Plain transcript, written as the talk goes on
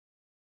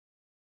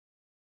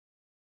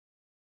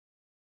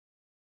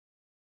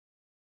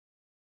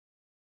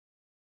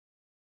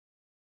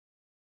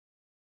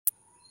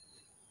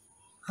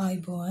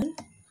ආයිබෝන්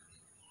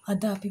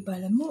අද අපි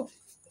බලමු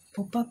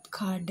පොප්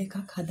කාඩ් එකක්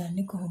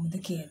හදන්නේ කොහොමද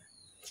කියලා.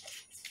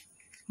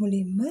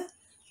 මුලින්ම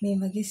මේ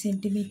වගේ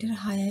සෙන්ටිමීටර්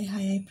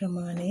 6යි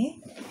ප්‍රමාණයේ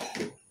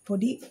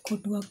පොඩි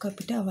කොටුවක්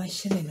අපිට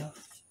අවශ්‍ය වෙනවා.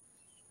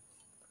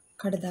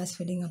 කඩදාසි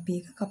වලින් අපි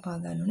ඒක කපා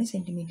ගන්න ඕනේ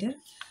සෙන්ටිමීටර්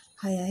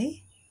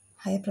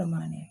 6යි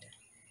ප්‍රමාණයට.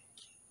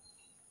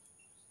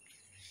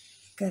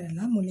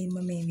 කරලා මුලින්ම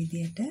මේ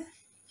විදියට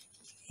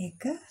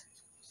ඒක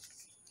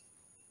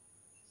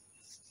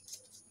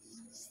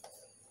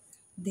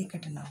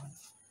දෙකට නවනවා.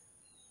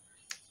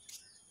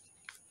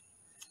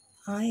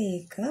 ආයේ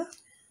ඒක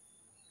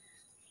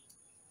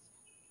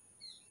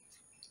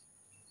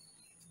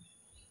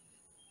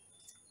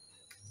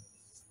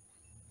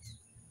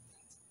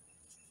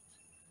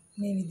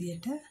මේ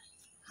විදියට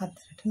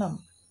හතරට නම.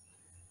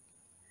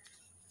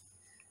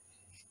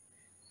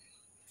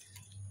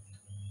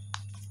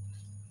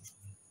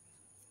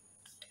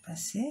 ඊට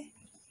පස්සේ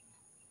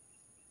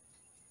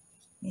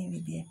මේ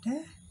විදියට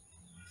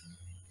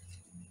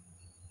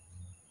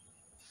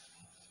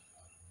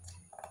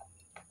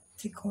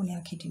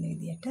ත්‍රිකෝණයක් හිටින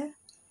විදියට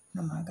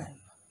නමා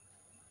ගන්නවා.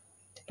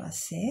 ඊට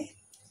පස්සේ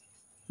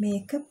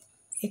මේක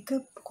එක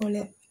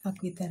කොලයක්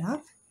විතරක්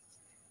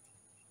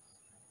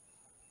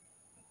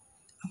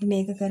අපි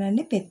මේක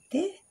කරන්නේ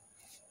පෙත්තේ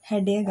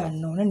හැඩය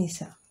ගන්න ඕන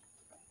නිසා.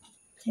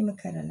 එහෙම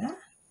කරලා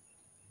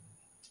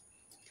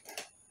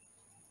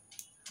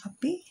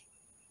අපි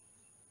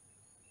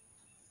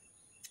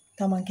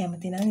තමන්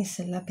කැමති නම්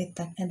ඉස්සෙල්ලා පෙත්තක්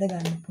ඇඳ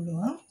ගන්න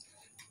පුළුවන්.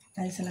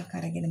 පැන්සලක්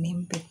අරගෙන මෙහෙම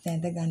පෙත්ත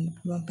ඇඳ ගන්න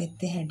පුළුවන්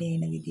පෙත්තේ හැඩය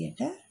එන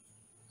විදියට.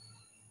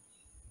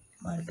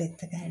 මල්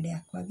පෙත්තක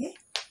හැඩයක් වගේ.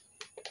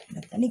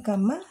 නැත්නම්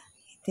නිකම්ම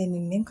හිතෙන්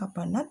මිම්මෙන්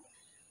කපන්නත්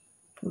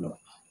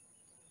පුළුවන්.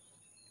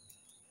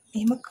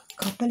 එහෙම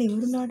කපලා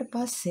ඉවරුනාට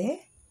පස්සේ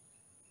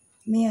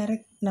මේ අර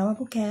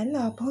නවපු කෑල්ල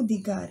ආපහු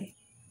දිගාරේ.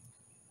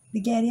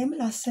 දිගෑරියම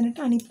ලස්සනට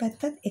අනිත්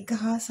පැත්තත් එක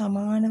හා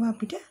සමානව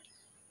අපිට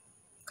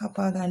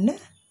කපා ගන්න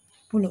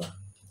පුළුවන්.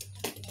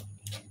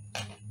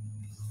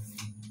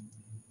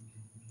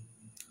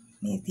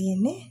 මේ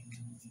තියෙන්නේ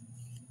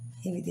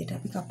මේ විදිහට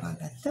අපි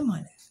කපාගත්ත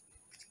මල.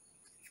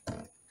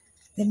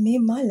 දැන් මේ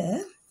මල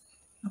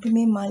අපි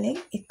මේ මලෙන්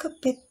එක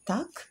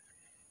පෙත්තක්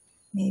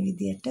මේ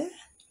විදිහට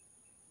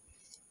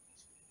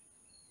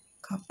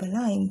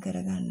කපලා අයින්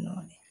කරගන්න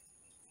ඕනේ.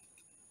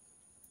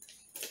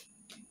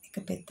 එක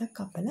පෙත්තක්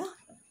කපලා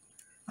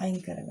අයින්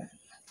කරගන්න.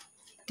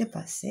 ඊට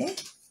පස්සේ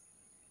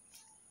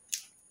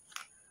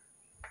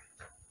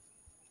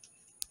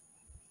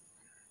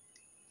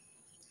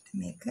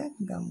මේක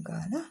ගම්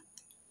ගාලා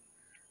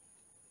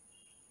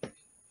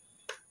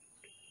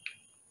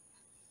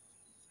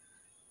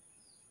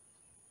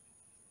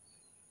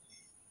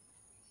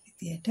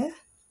විදියට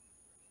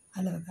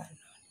අලව ගන්න ඕනේ.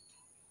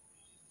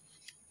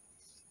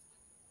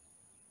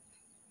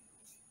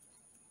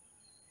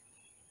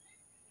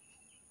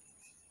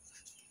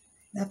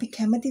 අපි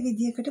කැමති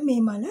විදියකට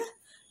මේ මල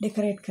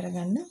ඩෙකොරේට්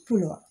කරගන්න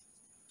පුළුවන්.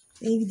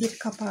 ඒ විදියට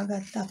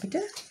කපාගත්ත අපිට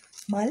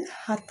මල්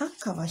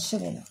 7ක් අවශ්‍ය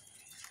වෙනවා.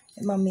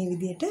 මම මේ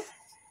විදියට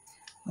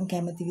මම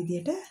කැමති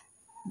විදියට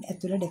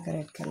ඇතුළ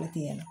ඩෙකොරේට් කරලා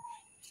තියෙනවා.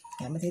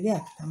 කැමති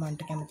දෙයක්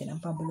Tamanට කැමති නම්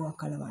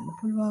පබළුවක් අලවන්න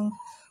පුළුවන්.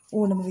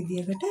 ඕනම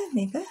විදියකට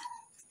මේක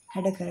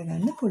හැඩ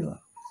කරගන්න පුළුවන්.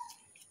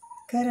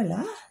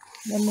 කරලා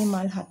දැන් මේ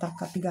මල් 7ක්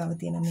අපි ගාව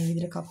තියෙන මේ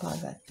විදියට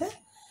කපාගත්ත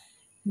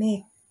මේ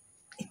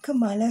එක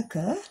මලක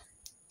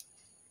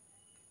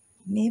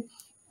මේ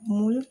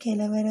මුල්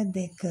කෙළවර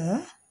දෙක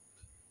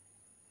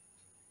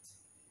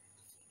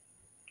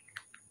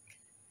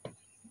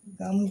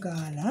ගම්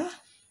ගාලා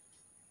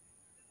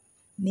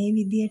මේ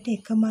විදියට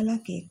එක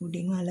මලක් ඒ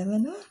උඩින්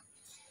අලවනවා.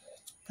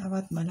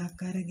 තවත් මලක්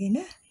අරගෙන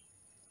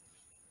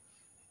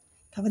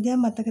තව දෙයක්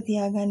මතක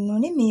තියාගන්න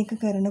ඕනේ මේක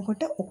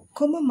කරනකොට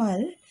ඔක්කොම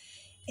මල්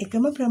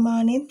එකම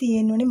ප්‍රමාණයෙන්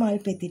තියෙන්න ඕනේ මල්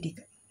පෙති ටික.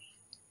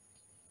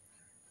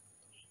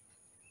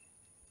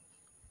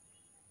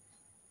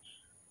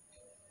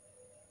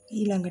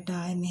 ඊළඟට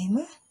ආයෙ මෙහෙම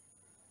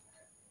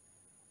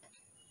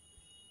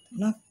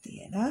තුනක්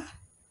තියලා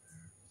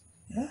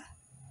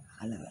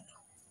අලවනවා.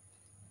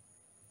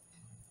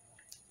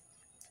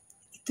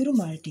 ඉතුරු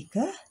මල් ටික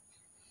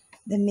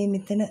දැන් මේ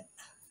මෙතන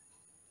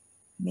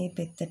මේ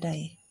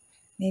පෙත්තටයි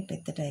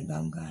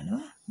ගම්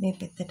ගන්නවා. මේ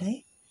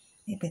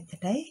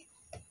පෙත්තටයි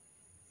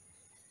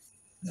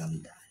ගම්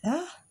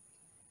දාලා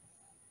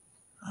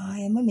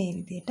ආයෙම මේ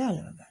විදියට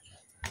අලව ගන්න.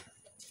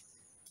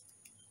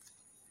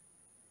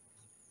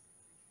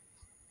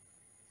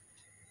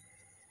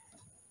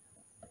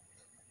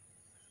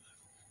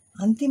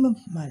 අන්තිම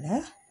මල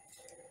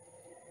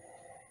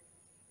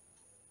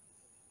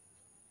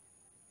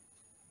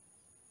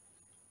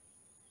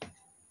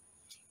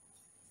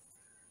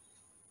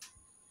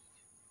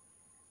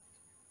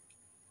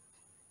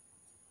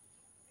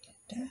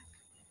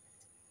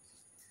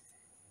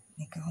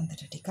මේක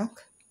හොඳට ටිකක්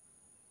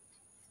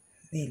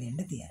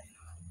වේලෙන්න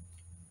තියනවා.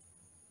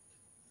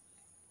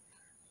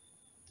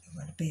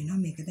 ඔයාලට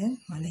පේනවා මේක දැන්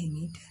මල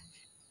හිමීට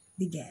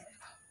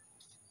දිගෑරෙනවා.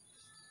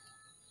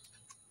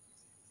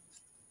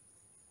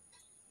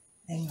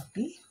 දැන්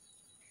අපි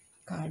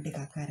කාඩ්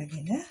එකක්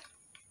අරගෙන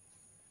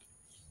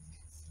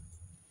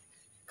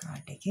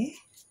කාඩ් එකේ.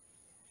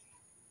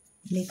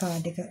 මේ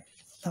කාඩ් එක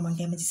තමන්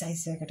කැමති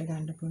සයිස් එකකට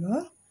ගන්න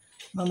පුළුවන්.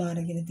 මම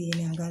අරගෙන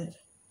තියෙන අඟල්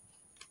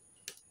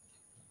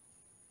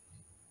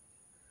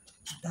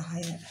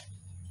 10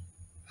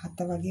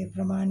 7 වගේ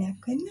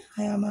ප්‍රමාණයක් වෙන්න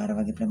 6මාර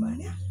වගේ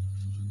ප්‍රමාණයක්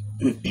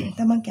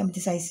තමන්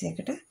කැමති සයිස්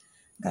එකකට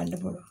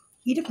ගන්න පුළුවන්.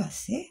 ඊට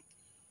පස්සේ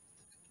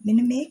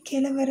මෙන්න මේ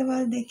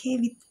කෙළවරවල් දෙකේ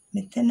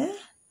මෙතන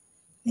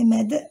මේ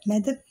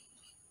මැද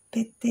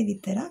පෙත්තේ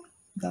විතරක්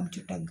ගම්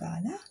චුට්ටක්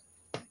ගාලා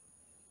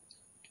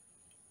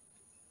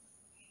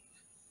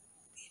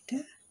ඊට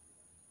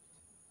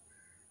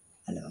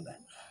අලව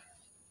ගන්න.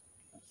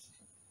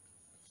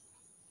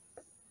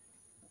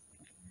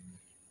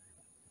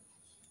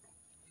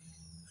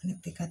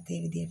 අනිත් එකත් ඒ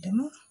විදිහටම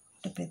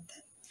උඩ පෙත්ත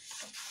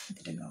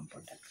විතර ගම්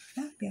පොඩ්ඩක්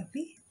ගාලා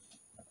අපි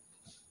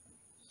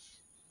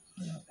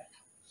අලව ගන්න.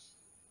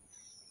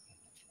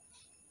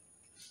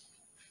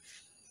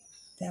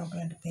 දැන්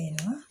ඔයගලන්ට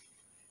පේනවා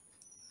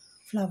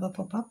ෆ්ලවර්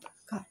පොප් අප්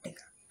කාඩ් එක.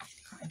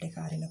 කාඩ් එක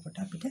අරිනකොට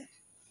අපිට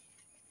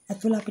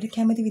ඇතුළ අපිට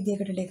කැමති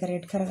විදිහකට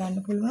ඩෙකොරේට්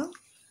කරගන්න පුළුවන්.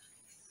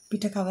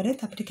 පිට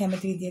කවරෙත් අපිට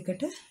කැමති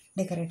විදිහකට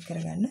ඩෙකොරේට්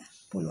කරගන්න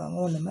පුළුවන්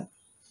ඕනම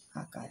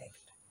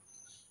ආකාරයකට.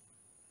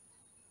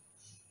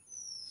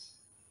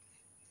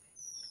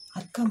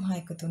 අත්කම් හා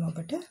එකතු වුණ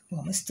ඔබට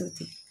බොහොම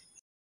ස්තුතියි.